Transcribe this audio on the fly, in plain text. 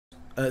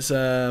It's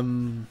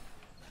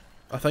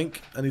I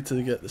think I need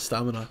to get the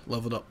stamina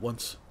leveled up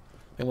once.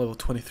 I think I'm level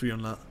 23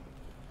 on that.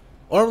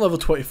 Or I'm level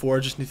 24, I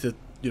just need to,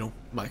 you know,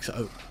 max it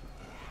out.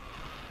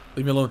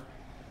 Leave me alone.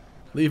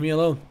 Leave me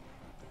alone.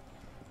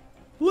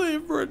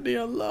 Leave Brittany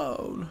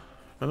alone.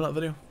 Remember that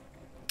video?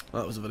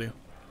 That was a video.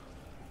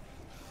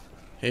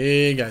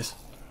 Hey guys.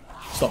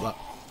 Stop that.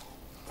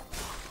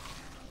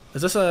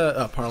 Is this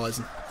a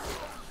paralyzing?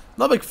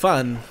 Not a big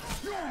fan.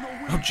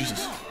 Oh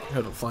Jesus. I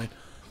heard it flying.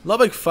 Not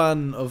a big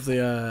fan of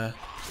the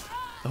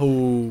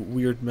whole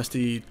weird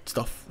misty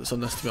stuff that's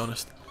on this, to be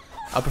honest.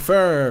 I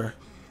prefer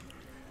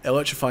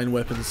electrifying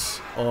weapons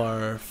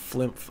or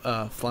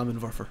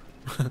Flammenwerfer.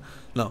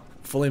 No,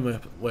 flame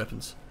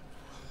weapons.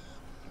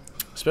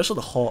 Especially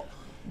the hot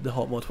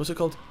mod. What's it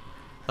called?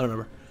 I don't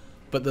remember.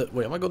 But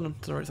wait, am I going to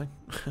the right thing?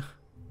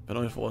 I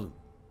don't know if it wasn't.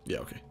 Yeah,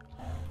 okay.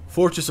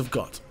 Fortress of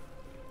Gott.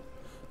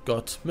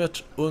 Gott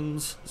mit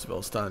uns,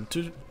 will stand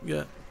to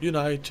get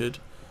united.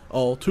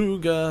 All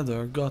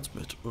together, Gott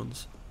mit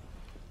uns.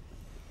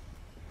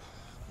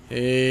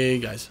 Hey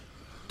guys,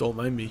 don't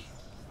mind me.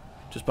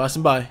 Just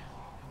passing by.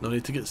 No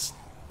need to get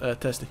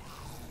testy.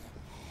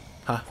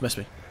 Ha, missed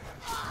me.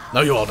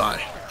 Now you all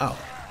die. Ow.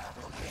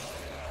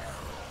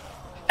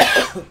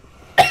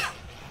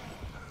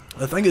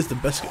 The thing is the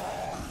biscuit.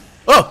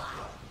 Oh!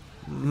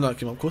 That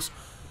came up close.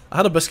 I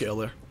had a biscuit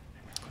earlier.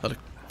 I had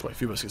quite a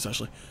few biscuits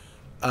actually.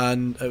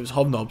 And it was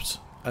Hobnobs.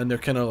 And they're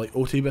kind of like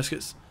OT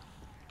biscuits.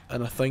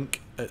 And I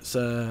think it's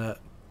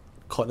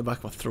caught in the back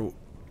of my throat.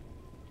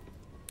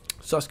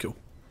 So that's cool.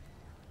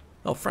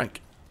 Oh,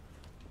 Frank.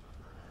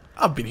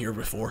 I've been here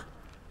before.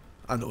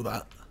 I know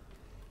that.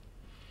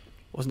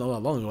 Wasn't all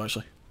that long ago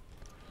actually.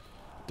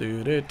 I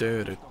did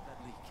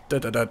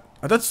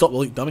stop the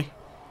leak, dummy.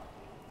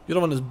 You're the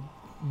one that's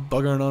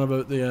buggering on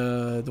about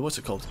the what's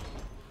it called?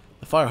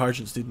 The fire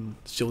hydrant's needing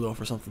sealed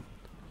off or something.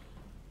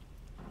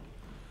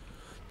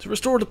 To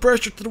restore the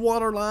pressure to the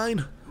water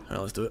line. Alright,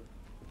 let's do it.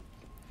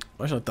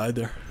 I should have died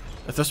there.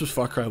 If this was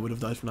Far Cry, I would have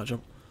died from that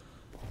jump.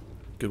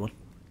 Good one.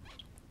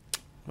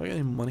 Have I got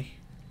any money?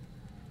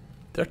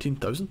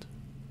 13,000?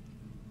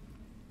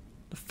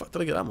 The fuck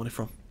did I get that money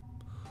from?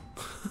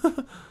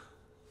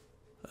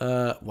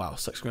 Wow,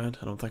 6 grand.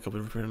 I don't think I'll be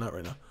repairing that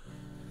right now.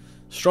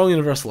 Strong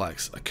Universal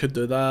Axe. I could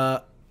do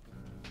that.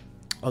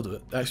 I'll do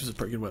it. The axe was a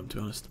pretty good weapon, to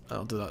be honest.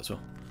 I'll do that as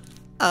well.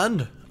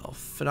 And I'll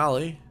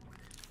finally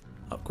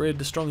upgrade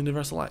the Strong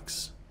Universal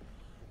Axe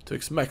to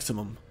its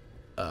maximum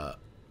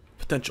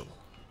potential.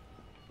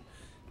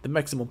 The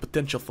maximum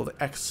potential for the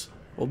axe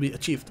will be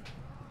achieved.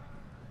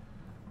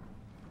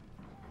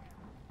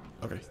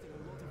 Okay.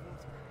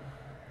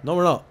 No,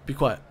 we're not. Be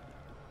quiet.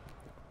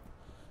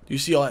 Do you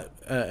see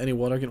any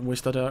water getting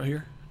wasted out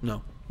here?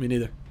 No, me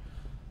neither.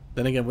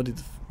 Then again,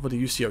 what do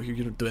you see out here?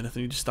 You don't do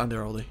anything. You just stand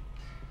there all day.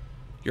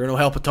 You're no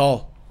help at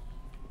all.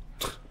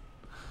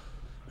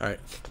 Alright,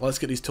 let's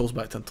get these tools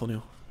back to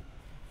Antonio.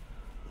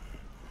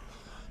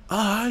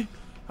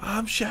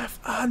 I'm Chef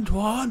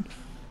Antoine.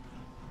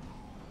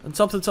 And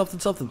something.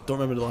 Don't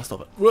remember the last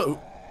of it. Whoa.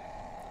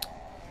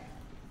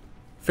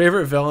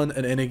 Favorite villain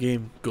in any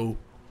game? Go.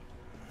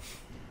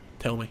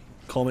 Tell me.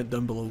 Comment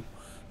down below.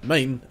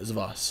 Mine is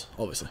Vaas,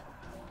 obviously.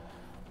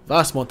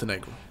 Vaas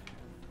Montenegro.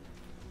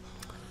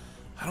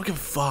 I don't give a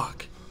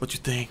fuck what you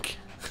think.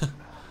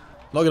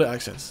 Not good at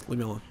accents. Leave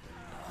me alone.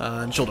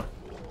 And shoulder.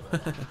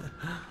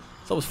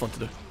 It's always fun to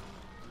do.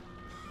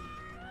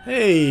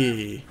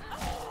 Hey.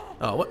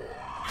 Oh, what?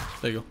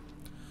 There you go.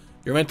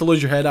 You're meant to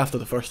lose your head after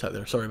the first hit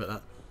there. Sorry about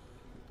that.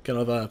 Kind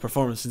of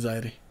performance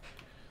anxiety.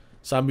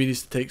 Sam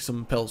needs to take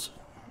some pills.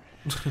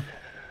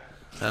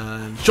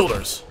 And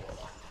shoulders.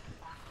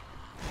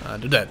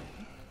 And they're dead.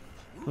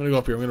 I'm gonna go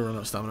up here. I'm gonna run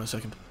out of stamina in a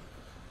second.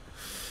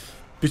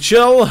 Be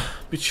chill.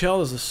 Be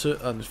chill is a suit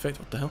and effect.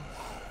 What the hell?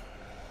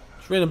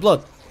 It's raining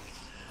blood.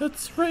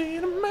 It's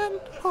raining men.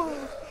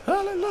 Oh,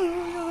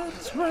 hallelujah.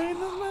 It's raining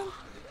men.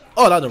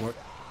 Oh, that didn't work.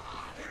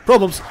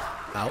 Problems.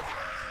 Ow.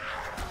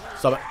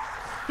 Stop it.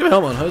 Give me a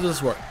helmet on. How does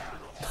this work?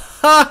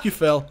 Ha! You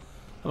fell.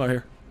 I'm out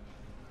here.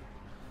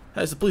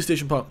 Hey, it's the police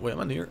station pump. Wait,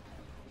 am I near?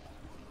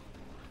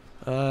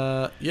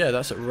 Yeah,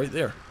 that's it right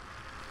there.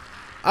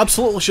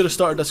 Absolutely should have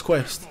started this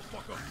quest.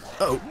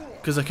 Uh-oh.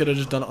 Because I could have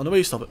just done it on the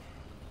way. Stop it.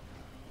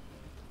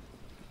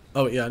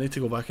 Oh, yeah, I need to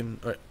go back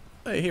and... Right.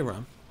 Hey,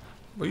 Ram.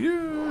 Were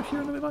you here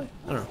on the way by?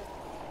 I don't know.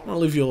 I'm gonna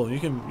leave you alone. You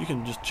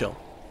can just chill.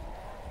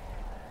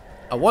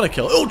 I want to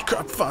kill... Oh,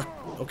 crap. Fuck.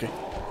 Okay.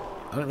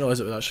 I didn't realize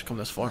it would actually come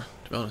this far,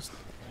 to be honest.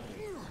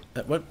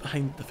 It went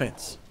behind the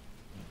fence.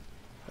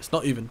 It's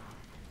not even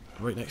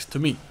right next to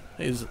me.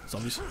 Hey, is it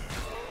zombies?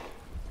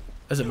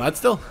 Is it mad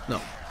still? No.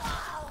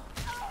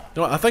 You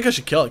know what? I think I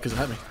should kill it because it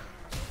hit me.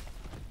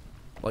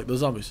 Like those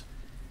zombies.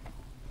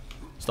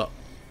 Stop.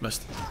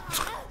 Missed.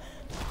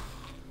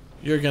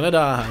 You're gonna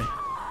die.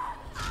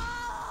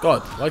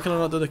 God, why can I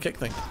not do the kick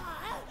thing?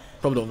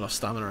 Probably don't have enough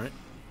stamina, right?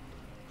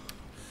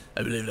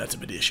 I believe that's a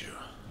big issue.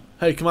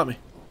 Hey, come at me.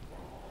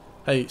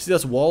 Hey, see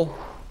this wall?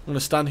 I'm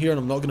gonna stand here and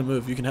I'm not gonna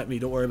move. You can hit me,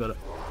 don't worry about it.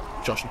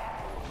 Joshing.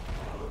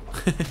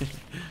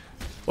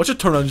 Watch it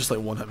turn around and just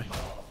like one hit me.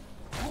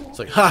 It's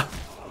like, ha!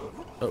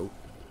 Uh-oh.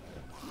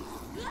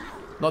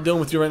 Not dealing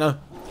with you right now.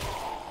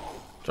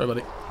 Sorry,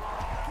 buddy. If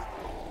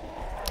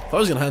I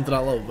was going to head into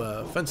that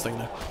little fence thing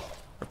there.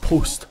 Or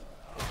post.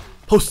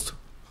 Post!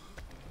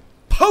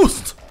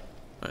 Post!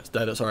 Alright, it's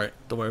dead. It's alright.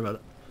 Don't worry about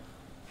it.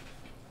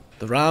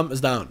 The ram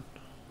is down.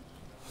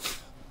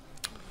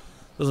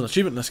 There's an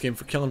achievement in this game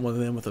for killing one of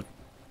them with a,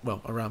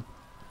 well, a ram.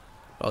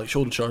 I like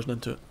shoulder charging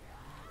into it.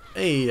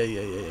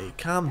 Hey,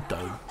 calm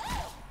down.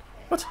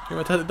 What? You're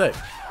about to hit it down?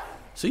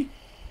 See?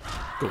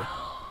 Go away.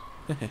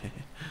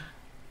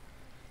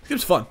 This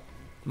game's fun,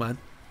 man.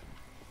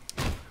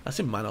 I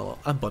say man a lot.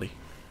 And buddy.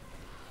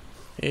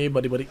 Hey,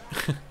 buddy.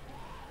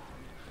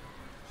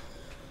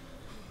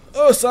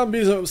 Oh,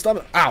 zombies out of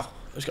stamina. Ow!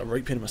 I just got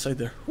right pain in my side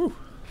there. Whew.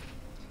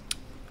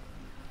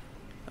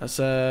 That's,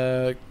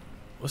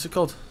 what's it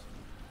called?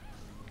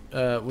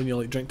 When you,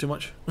 like, drink too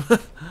much? I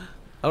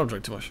don't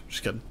drink too much.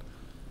 Just kidding.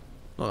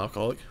 Not an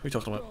alcoholic. What are you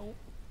talking about? Don't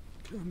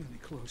come any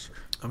closer.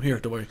 I'm here,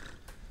 don't worry.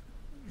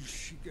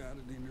 She got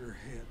it in her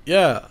head.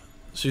 Yeah.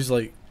 She's,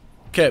 like,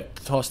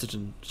 kept hostage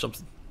and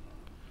something.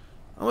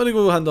 I'm gonna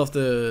go hand off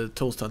the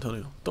tools to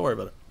Antonio. Don't worry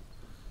about it.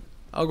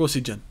 I'll go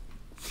see Jen.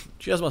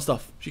 She has my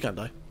stuff. She can't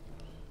die.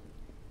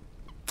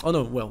 Oh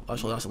no, well,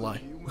 actually that's a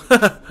lie.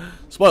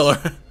 Spoiler.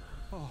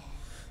 Oh,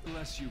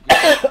 bless you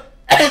guys.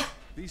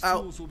 These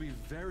Ow. tools will be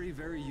very,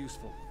 very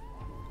useful.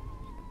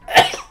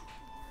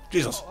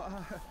 Jesus.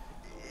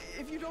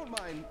 If you don't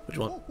mind, Which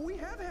one? we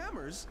have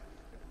hammers,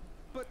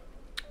 but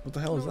What the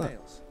hell is no that?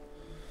 nails.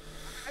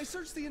 I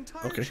searched the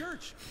entire Okay.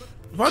 church, but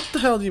What the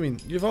hell do you mean?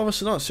 You've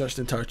obviously not searched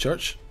the entire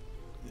church.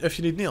 If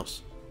you need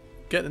nails,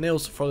 get the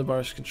nails for the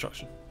barracks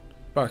construction.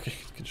 Barrack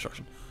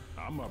construction.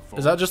 I'm up for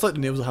Is that just like the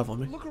nails I have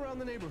on me? look around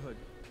the neighborhood.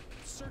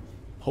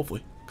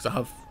 Hopefully, because I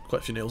have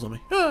quite a few nails on me.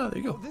 Ah,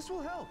 there you Oh, go. this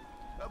will help.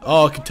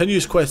 Oh,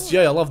 continuous quests.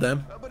 Yeah, I love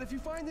them. But if you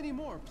find any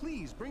more,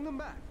 please bring them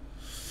back.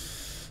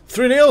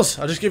 3 nails.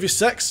 I just gave you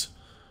 6.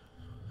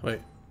 Wait.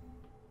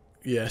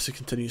 Yeah, it's a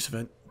continuous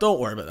event. Don't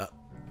worry about that.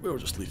 We'll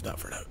just leave that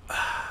for now.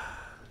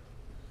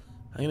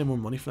 Any more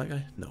money for that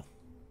guy? No.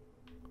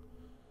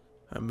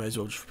 I may as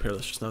well just repair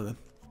this just now then.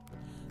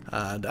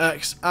 And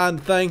axe and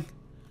thing.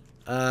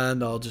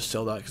 And I'll just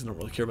sell that because I don't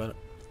really care about it.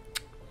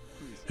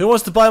 Who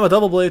wants to buy my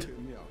double blade?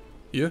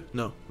 You?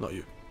 No, not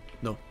you.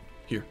 No.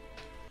 Here.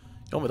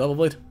 You want my double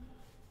blade?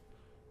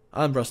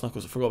 And brass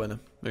knuckles. I forgot about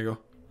them. There you go.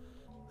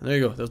 And there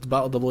you go. There's the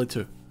battle double blade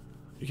too.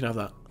 You can have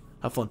that.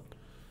 Have fun.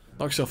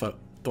 Knock yourself out.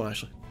 Don't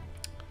actually.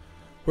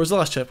 Where's the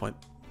last checkpoint?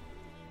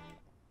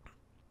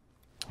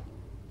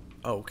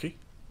 Oh, okay.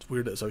 It's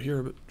weird that it's out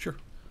here, but sure.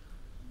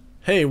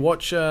 Hey,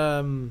 watch, see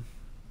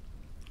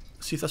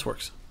if this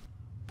works.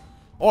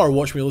 Or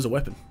watch me lose a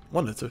weapon.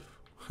 One of the two.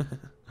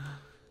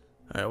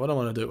 Alright, what do I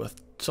want to do it with?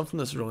 Something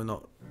that's really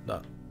not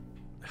that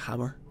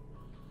hammer.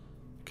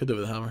 Could do it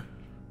with a hammer.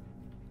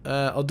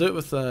 I'll do it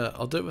with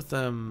what's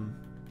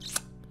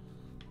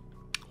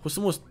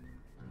the most,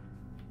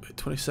 wait,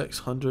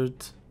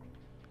 2600,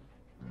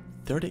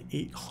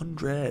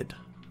 3800.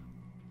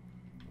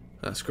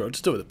 That's screw it,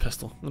 just do it with a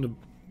pistol. I'm gonna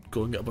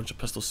go and get a bunch of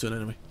pistols soon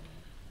anyway.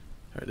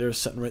 Alright, there's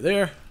sitting right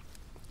there.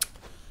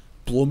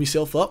 Blow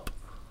myself up.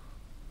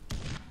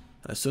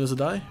 As soon as I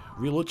die,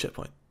 reload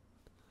checkpoint.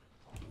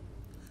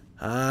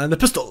 And the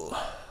pistol.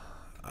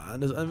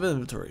 And his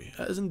inventory.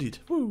 It is indeed.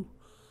 Woo.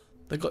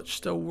 The glitch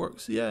still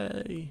works.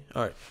 Yay.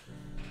 Alright.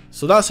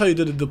 So that's how you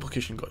do the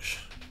duplication glitch.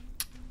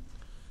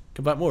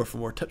 Come back more for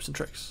more tips and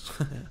tricks.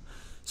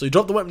 So you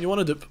drop the weapon you want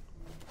to dupe.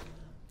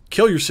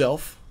 Kill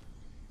yourself.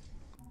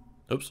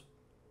 Oops.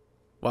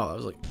 Wow, that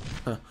was like...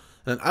 Huh.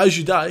 And then as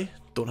you die,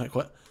 don't hit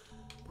quit.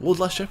 Load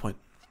last checkpoint.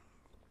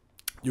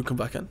 You come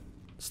back in.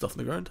 Stuff in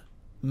the ground.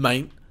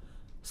 Mine.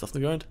 Stuff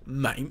in the ground.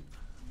 Mine.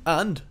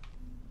 And...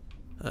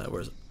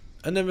 where is it?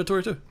 In the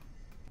inventory too.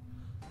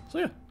 So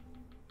yeah.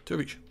 2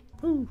 of each.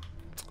 Woo.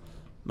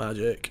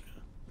 Magic.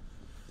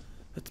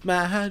 It's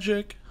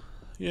magic.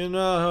 You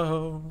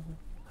know.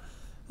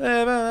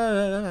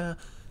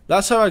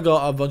 That's how I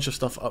got a bunch of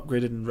stuff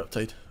upgraded in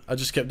Riptide. I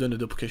just kept doing the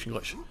duplication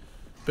glitch.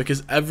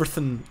 Because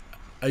everything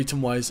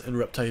item wise in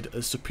Riptide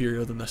is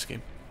superior than this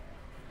game.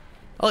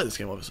 I like this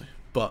game obviously.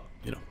 But,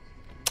 you know.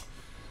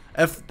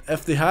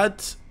 If they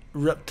had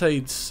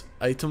Riptide's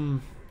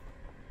item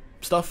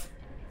stuff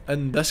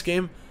in this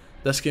game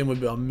would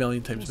be a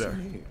million times better.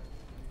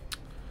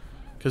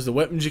 Because the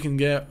weapons you can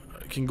get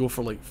can go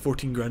for like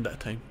 14 grand at a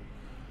time.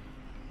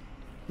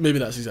 Maybe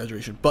that's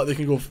exaggeration, but they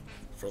can go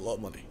for a lot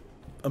of money.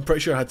 I'm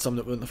pretty sure I had some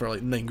that went for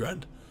like 9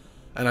 grand.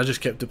 And I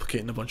just kept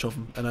duplicating a bunch of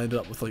them, and I ended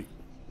up with like,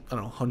 I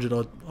don't know, 100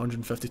 odd,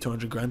 150,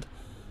 200 grand.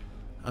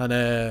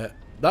 And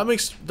that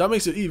makes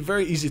it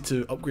very easy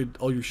to upgrade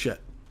all your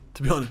shit,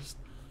 to be honest.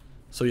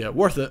 So yeah,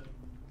 worth it.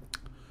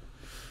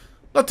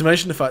 Not to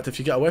mention the fact if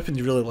you get a weapon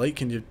you really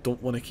like and you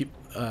don't want to keep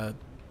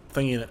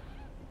thinking it,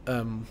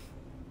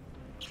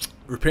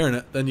 repairing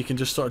it, then you can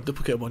just sort of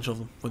duplicate a bunch of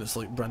them when it's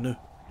like brand new.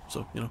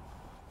 So, you know.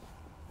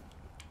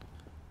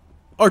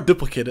 Or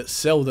duplicate it,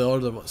 sell the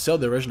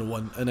original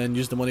one, and then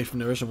use the money from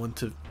the original one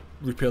to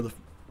repair the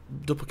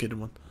duplicated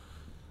one.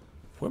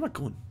 Where am I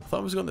going? I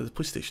thought I was going to the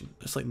police station.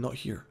 It's like not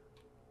here.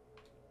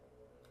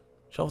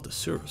 Shelf the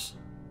sewers.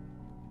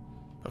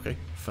 Okay,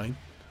 fine.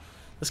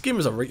 This game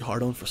is a right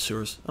hard on for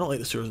sewers. I don't like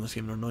the sewers in this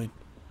game, they're annoying.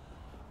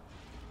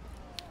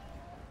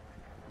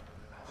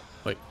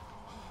 Wait.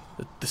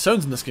 The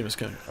sounds in this game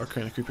are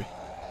kind of creepy.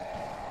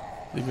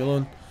 Leave me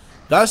alone.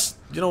 That's,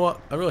 you know what?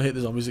 I really hate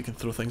the zombies that can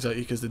throw things at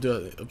you because they do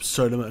an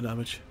absurd amount of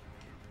damage.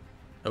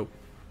 Oh,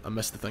 I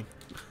missed the thing.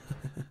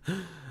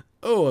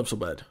 Oh, I'm so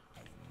bad.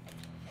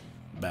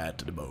 Bad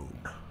to the bone.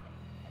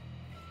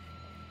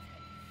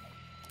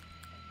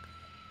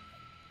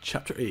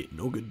 Chapter 8,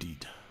 No Good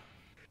Deed.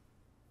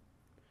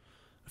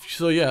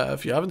 So yeah,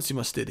 if you haven't seen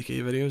my State of Decay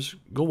videos,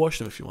 go watch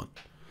them if you want.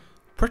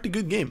 Pretty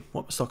good game.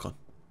 What am I stuck on?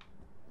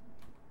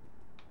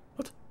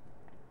 What?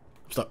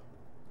 I'm stuck.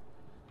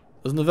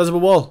 There's an invisible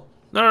wall.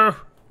 No!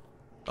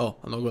 Oh,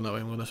 I'm not going that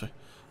way, I'm going this way.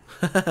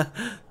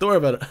 Don't worry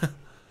about it.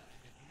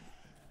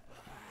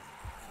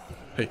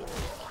 Hey.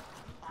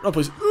 No,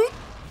 please.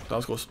 That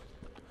was close.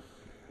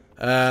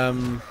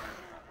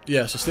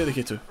 Yeah, so State of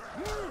Decay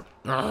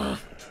 2.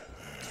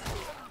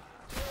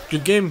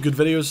 Good game, good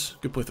videos,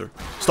 good playthrough.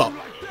 Stop.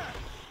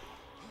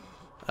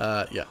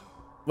 Yeah.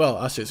 Well,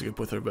 I say it's a good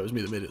playthrough, but it was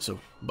me that made it, so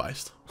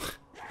biased.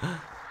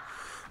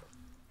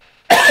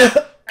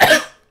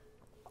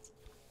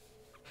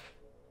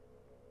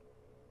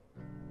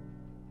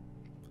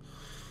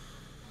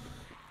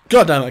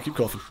 God damn it, I keep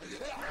coughing.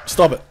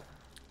 Stop it.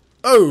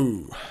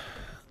 Oh!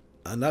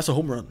 And that's a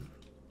home run.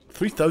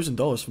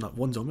 $3,000 from that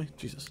one zombie.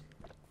 Jesus.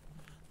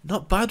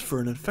 Not bad for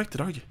an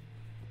infected, are you?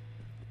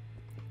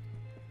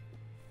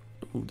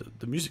 Oh,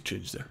 the music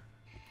changed there.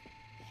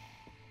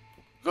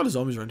 A lot of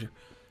zombies around here.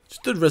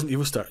 Just did Resident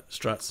Evil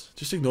strats.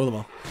 Just ignore them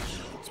all.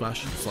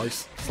 Smash,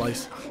 slice,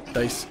 slice,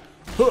 dice.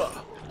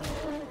 Hurrah!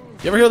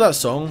 You ever hear that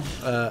song,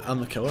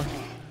 I'm the Killer?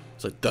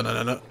 It's like,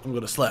 dun-dun-dun-dun, I'm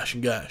gonna slash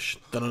and gash.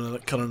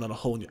 Dun-dun-dun-dun, cutting out a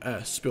hole in your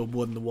ass. Spill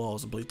blood in the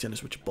walls and play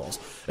tennis with your balls.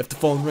 If the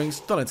phone rings,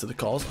 don't answer the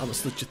calls. I'ma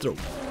slit your throat.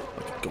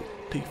 Like a goat,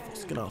 teeth,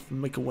 skin off,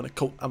 and make her win a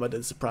coat. I'm a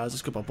dead surprise, I'll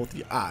scoop out both of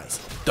your eyes.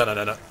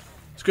 Dun-dun-dun-dun.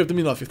 Scrape the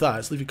meat off your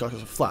thighs, leave your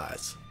carcass with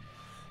flies.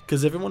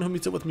 Cause everyone who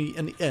meets up with me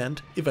in the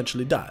end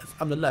eventually dies.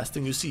 I'm the last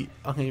thing you see.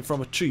 I'm hanging from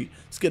a tree.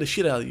 Scare the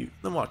shit out of you.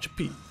 Then watch you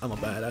pee. I'm a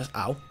badass.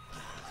 Ow.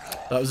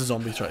 That was a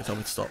zombie trying to tell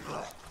me to stop.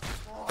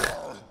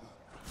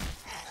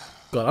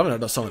 God, I haven't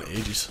heard that song in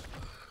ages.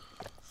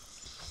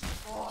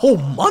 Oh,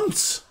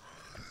 months!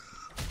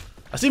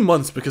 I say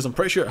months because I'm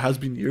pretty sure it has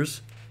been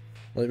years.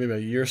 Like maybe a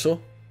year or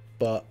so.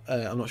 But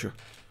I'm not sure.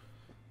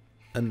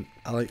 And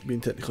I like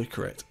being technically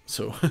correct.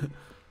 So,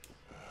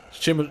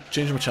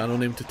 change my channel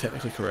name to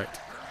Technically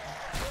Correct.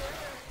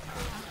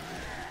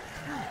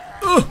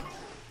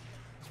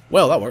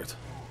 Well, that worked.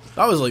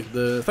 That was like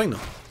the thing though.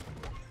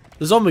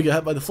 The zombie got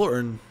hit by the floater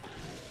and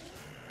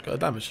got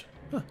damage.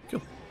 Huh,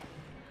 cool.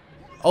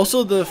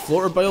 Also, the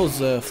floater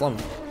bile's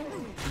flammable.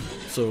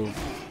 So,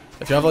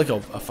 if you have like a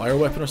fire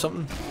weapon or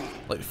something,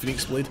 like the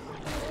Phoenix Blade,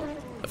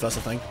 if that's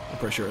a thing, I'm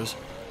pretty sure it is,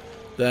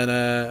 then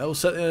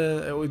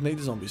it'll ignite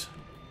the zombies.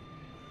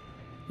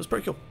 That's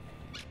pretty cool.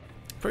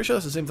 Pretty sure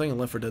that's the same thing in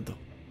Left 4 Dead though.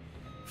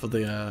 For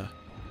the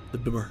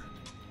boomer.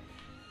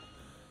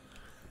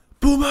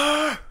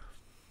 Boomer!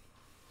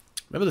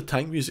 Remember the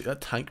tank music? That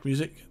tank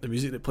music? The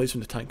music that plays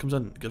when the tank comes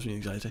in? It gives me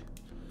anxiety.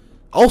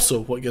 Also,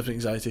 what gives me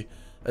anxiety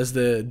is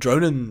the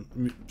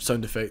drowning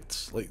sound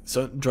effects. Like,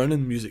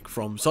 drowning music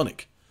from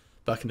Sonic.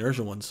 Back in the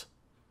original ones.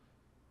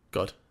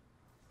 God.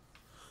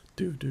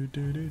 I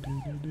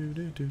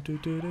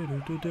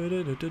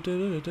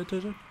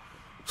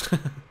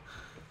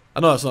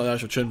know that's not the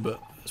actual tune, but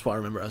that's what I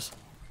remember it as.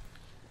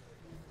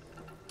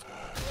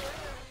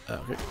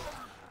 Okay.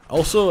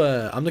 Also,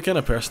 I'm the kind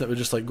of person that would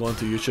just like go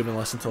onto YouTube and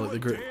listen to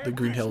like the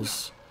Green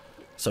Hills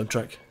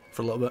soundtrack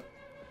for a little bit.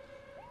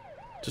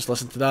 Just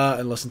listen to that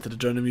and listen to the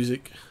drowning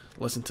music.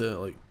 Listen to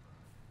like,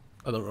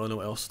 I don't really know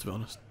what else to be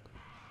honest.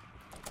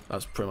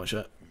 That's pretty much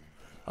it.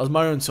 I was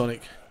Mario and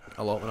Sonic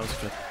a lot when I was a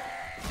kid.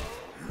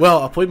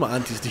 Well, I played my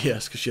auntie's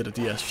DS because she had a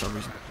DS for some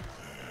reason.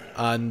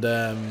 And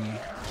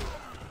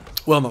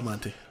well, not my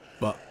auntie,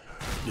 but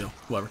you know,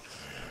 whatever.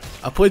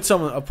 I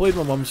played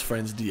my mum's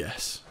friend's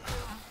DS.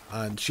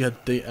 And she had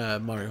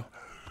Mario.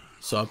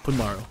 So I played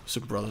Mario,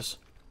 Super Brothers.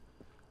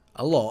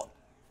 A lot.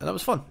 And that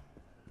was fun.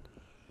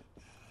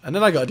 And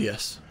then I got a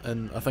DS.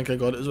 And I think I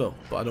got it as well.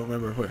 But I don't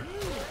remember where.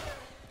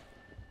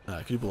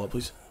 Can you blow up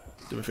please?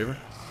 Do me a favour.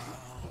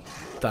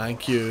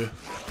 Thank you.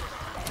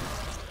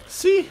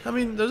 See? I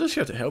mean, they're just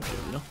here to help you,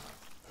 you know?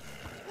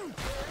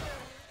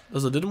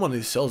 As I did in one of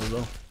these cells as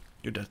well.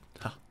 You're dead.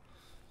 Ha.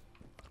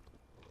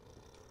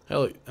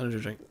 Hell, energy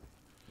drink.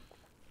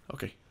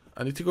 Okay.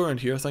 I need to go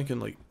around here, I think,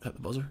 and like hit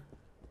the buzzer.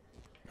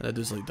 And it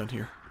is like down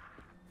here.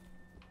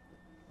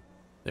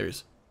 There he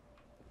is.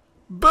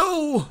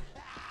 Bill!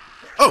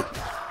 Oh!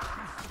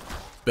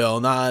 Bill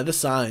Nye the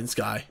Science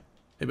Guy.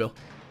 Hey, Bill.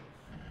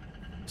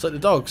 It's like the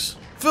dogs.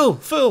 Phil!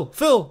 Phil!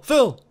 Phil!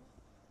 Phil!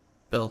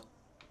 Bill.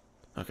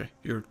 Okay,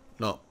 you're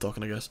not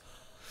talking, I guess.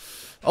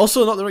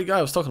 Also, not the right guy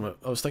I was talking about.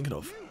 I was thinking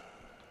of.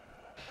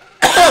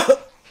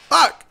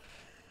 Fuck!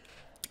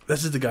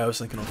 This is the guy I was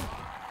thinking of.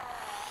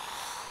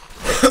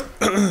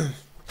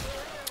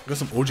 I got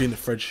some OJ in the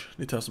fridge.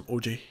 Need to have some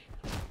OJ.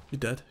 You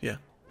dead? Yeah.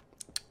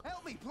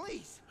 Help me,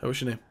 please.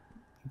 What's your name?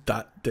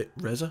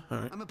 Reza?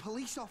 Alright. I'm a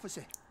police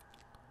officer.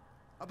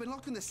 I've been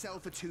locked in the cell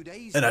for 2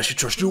 days. And I should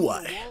trust you,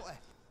 why?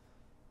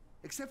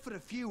 Except for a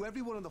few,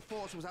 everyone on the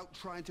force was out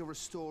trying to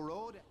restore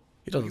order.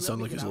 He doesn't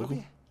sound like he's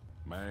local.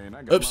 Man,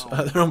 I got Oops, I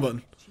hit the wrong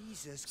button.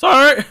 Jesus.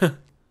 Sorry!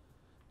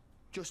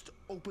 Just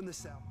open the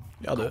cell.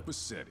 Yeah, I'll do it.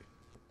 Pathetic.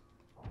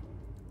 I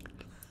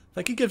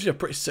think he gives you a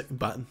pretty sick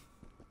baton.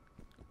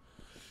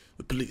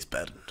 The police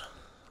baton.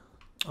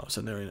 Oh, it's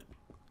in there, ain't it?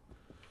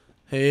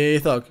 Hey,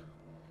 thug.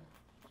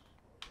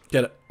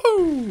 Get it.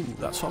 Oh,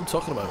 that's what I'm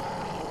talking about.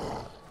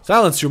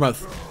 Silence your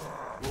mouth.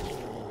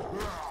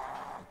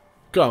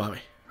 Come at me.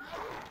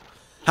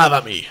 Have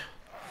at me.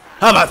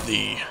 Have at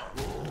thee,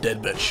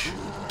 dead bitch.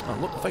 Oh,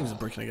 look, the thing's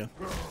breaking again.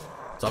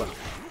 Stop it.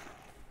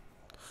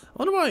 I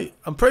wonder why.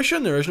 I'm pretty sure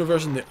in the original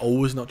version they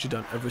always knocked you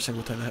down every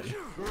single time they hit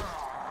you.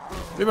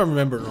 Maybe I'm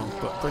remembering wrong,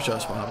 but I'm pretty sure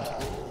that's what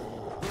happened.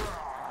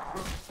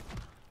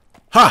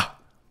 Ha!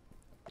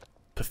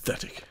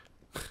 Pathetic.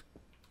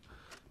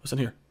 What's in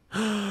here?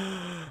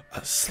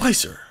 A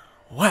slicer.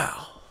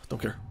 Wow.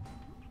 Don't care.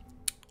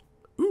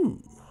 Ooh.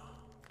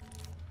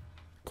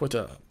 Quite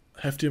a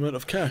hefty amount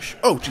of cash.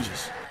 Oh,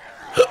 Jesus.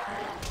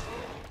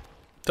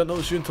 Didn't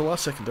notice you until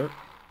last second, Dirt.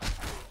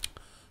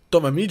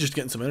 Don't mind me just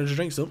getting some energy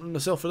drinks, opening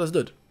myself for this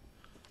dude.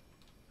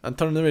 And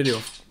turning the radio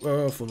off.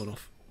 Oh, phone went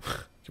off.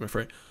 Give me a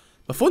fright.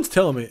 My phone's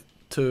telling me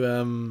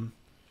to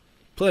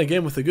play a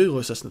game with the Google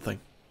Assistant thing.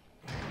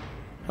 I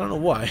don't know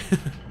why.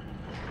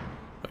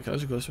 Wait, can I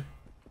just go this way?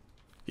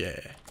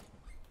 Yeah.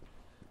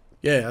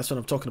 Yeah, that's what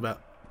I'm talking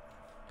about.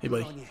 Hey,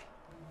 buddy.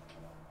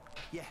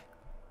 Yeah,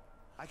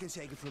 I can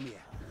take it from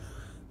here.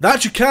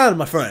 That you can,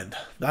 my friend.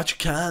 That you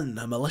can.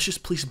 A malicious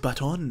police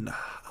baton.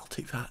 I'll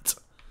take that.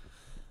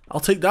 I'll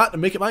take that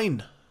and make it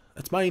mine.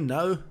 It's mine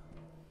now.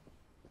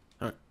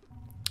 Alright.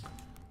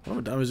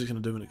 What damage is it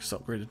going to do when it gets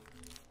upgraded?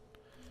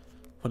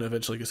 When it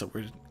eventually gets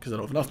upgraded. Because I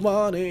don't have enough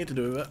money to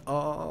do it.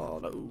 Oh,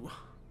 no.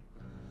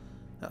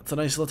 That's a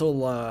nice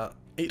little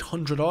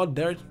 800 odd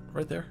there.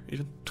 Right there,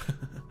 even.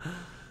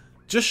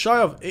 Just shy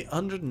of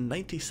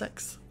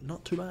 896.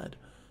 Not too bad.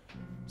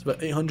 It's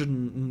about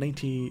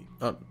 890,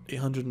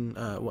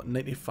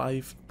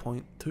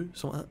 95.2,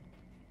 something like that.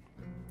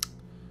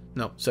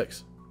 No,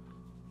 6.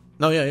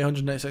 No, yeah,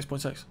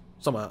 896.6.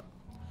 Something like that.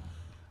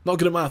 Not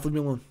good at math, leave me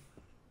alone.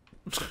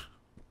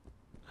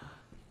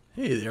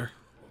 Hey there.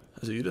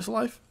 Is it you that's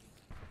alive?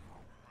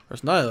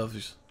 There's neither of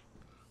these.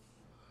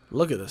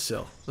 Look at this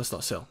cell. That's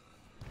not a cell.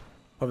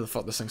 Whatever the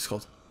fuck this thing's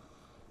called.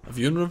 A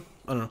viewing room?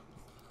 I don't know.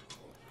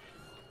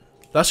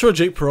 That's where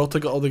Jake Peralta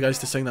got all the guys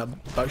to sing that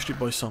Backstreet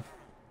Boys song.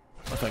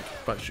 I think.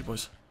 Backstreet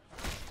Boys.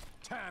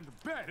 Time to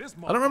bet this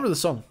I don't remember the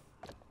song.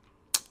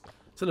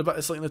 It's in the back.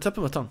 It's like in the tip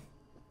of my tongue.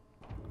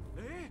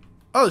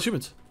 Oh, there's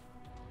humans.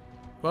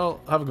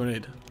 Well, I have a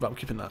grenade, but I'm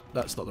keeping that.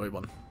 That's not the right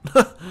one.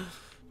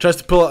 Tries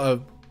to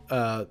pull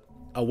out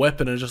a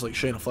weapon and just like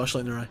shine a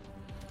flashlight in their eye.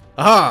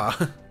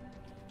 Aha!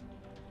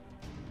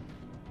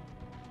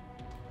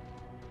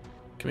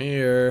 Come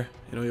here.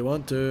 You know you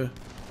want to.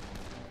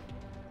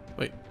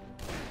 Wait.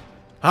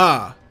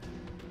 Ah!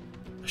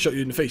 I shot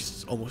you in the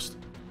face, almost.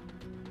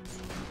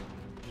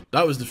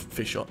 That was the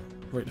face shot.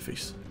 Right in the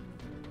face.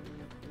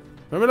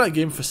 Remember that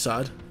game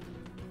Facade?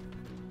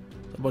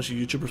 A bunch of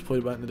YouTubers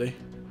played back in the day.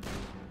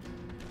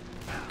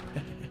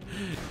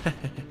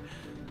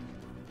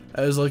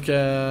 It was like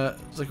a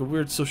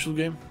weird social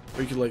game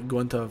where you could like go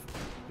into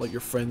like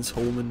your friend's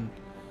home and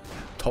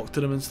talk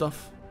to them and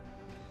stuff.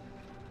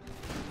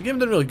 The game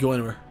didn't really go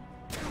anywhere.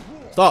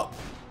 Stop!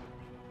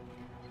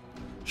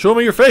 Show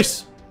me your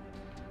face!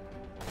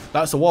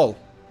 That's the wall.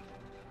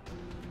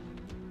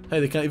 Hey,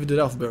 they can't even do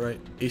the alphabet right.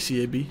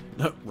 ACAB?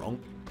 No,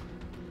 wrong.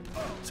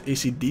 It's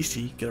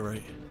ACDC. Get it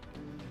right.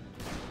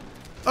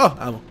 Oh,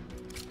 ammo.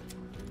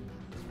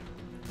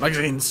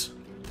 Magazines.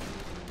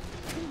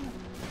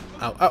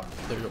 Ow, ow.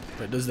 There we go.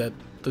 Right, does that.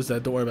 Does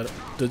that. Don't worry about it.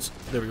 Dudes.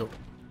 There we go.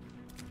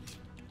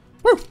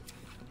 Woo!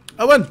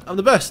 I win! I'm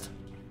the best.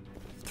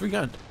 3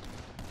 grand.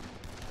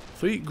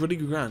 3 gritty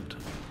grand.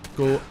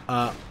 Go,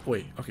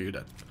 wait. Okay, you're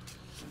dead.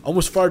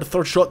 Almost fired the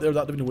 3rd shot there.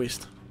 That would have been a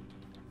waste.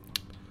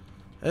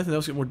 Anything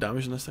else get more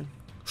damage than this thing?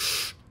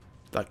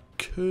 That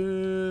could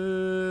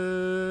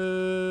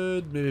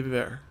maybe be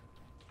better.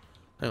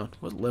 Hang on,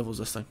 what level is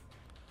this thing?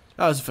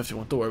 Ah, it's a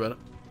 51, don't worry about it.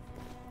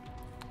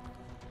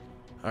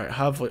 Alright, I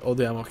have like all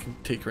the ammo I can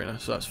take right now,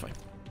 so that's fine.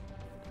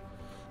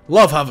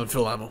 Love having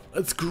full ammo,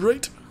 it's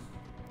great!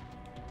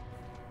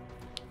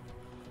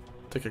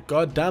 Take a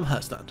goddamn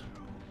hat stand.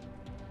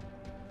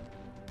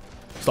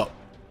 Stop.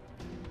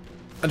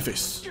 And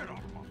face. Get out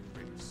of my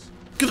face.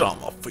 Get out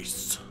of my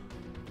face!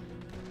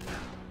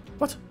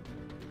 What?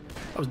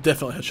 That was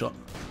definitely a headshot.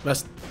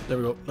 Missed. There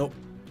we go. Nope.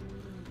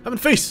 I'm in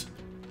face!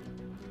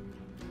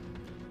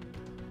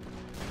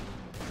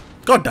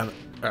 God damn it.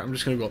 Alright, I'm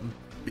just gonna go up and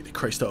beat the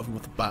Christ out of him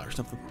with a bat or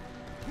something.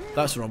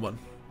 That's the wrong one.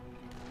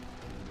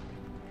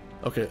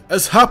 Okay,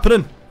 it's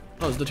happening!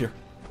 Oh, there's a dude here.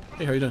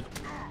 Hey, how you doing?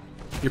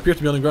 You appear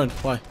to be on the ground.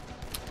 Why?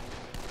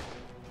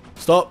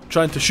 Stop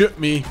trying to shoot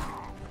me.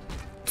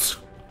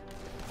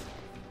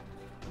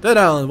 Dead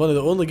Island, one of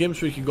the only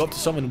games where you can go up to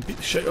someone and beat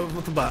the shit out of them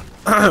with a bat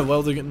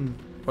while you're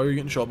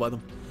getting shot by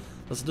them.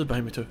 There's a dude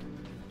behind me too.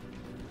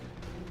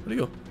 Where'd he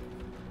go?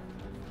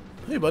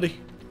 Hey buddy.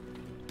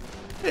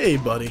 Hey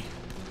buddy.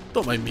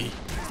 Don't mind me.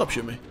 Stop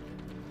shooting me.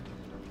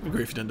 It'd be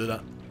great if you didn't do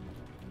that.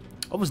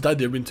 Almost died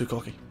there being too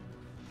cocky.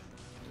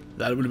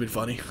 That would have been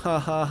funny. Ha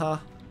ha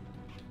ha.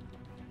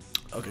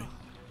 Okay.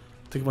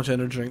 Take a bunch of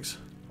energy drinks.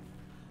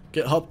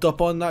 Get hopped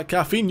up on that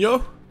caffeine,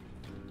 yo!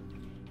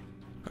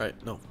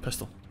 Alright, no,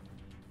 pistol.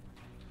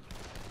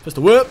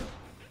 Pistol whip!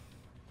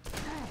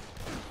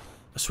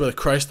 I swear to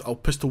Christ, I'll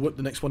pistol whip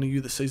the next one of you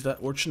that says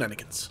that word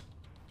shenanigans.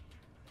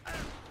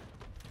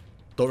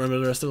 Don't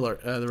remember the rest of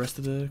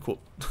the quote.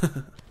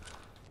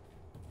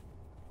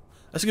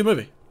 That's a good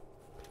movie.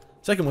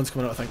 Second one's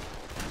coming out, I think.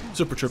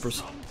 Super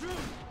Troopers.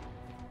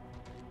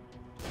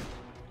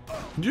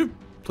 Could you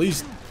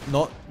please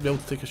not be able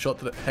to take a shot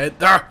to the head?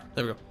 There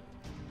we go.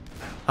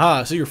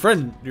 Ah, so your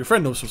friend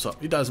knows what's up.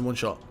 He dies in one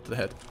shot to the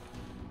head.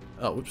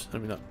 Oh, whoops, I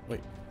mean that.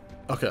 Wait.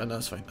 Okay, no,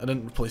 that's fine. I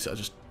didn't replace it, I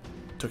just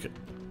took it.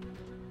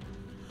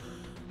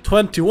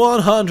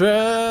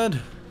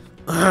 2100!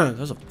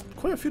 There's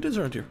quite a few dudes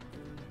around here.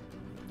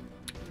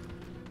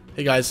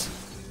 Hey guys.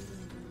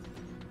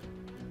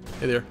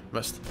 Hey there,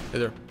 missed. Hey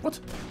there. What?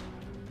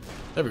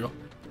 There we go.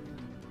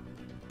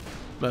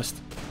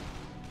 Missed.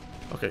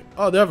 Okay.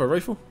 Oh, they have a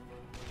rifle?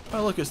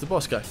 Oh, look, it's the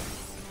boss guy.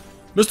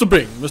 Mr.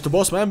 Bing! Mr.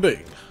 Bossman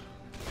Bing!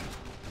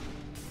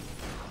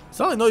 Is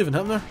that like not even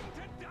him there?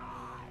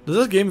 Does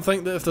this game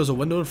think that if there's a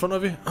window in front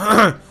of you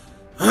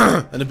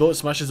and the bullet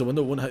smashes the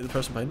window, it won't hit the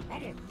person behind it?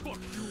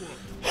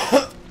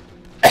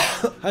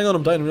 Hang on,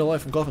 I'm dying in real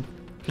life, I'm coughing.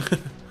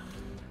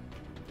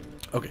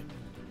 Okay.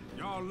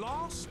 Y'all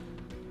lost?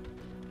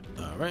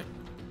 Alright.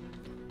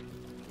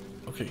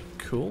 Okay,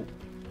 cool.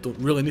 Don't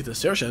really need to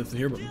search anything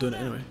here, but I'm doing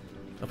it anyway.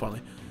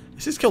 Apparently.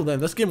 It says kill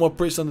them. This game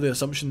operates under the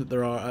assumption that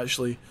there are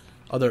actually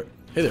other...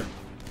 Hey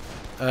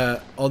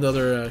there. All the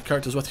other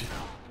characters with you.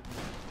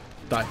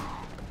 Die.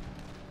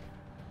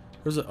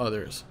 Where's it? Oh,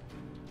 there it is.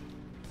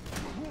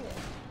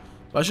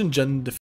 Imagine Jin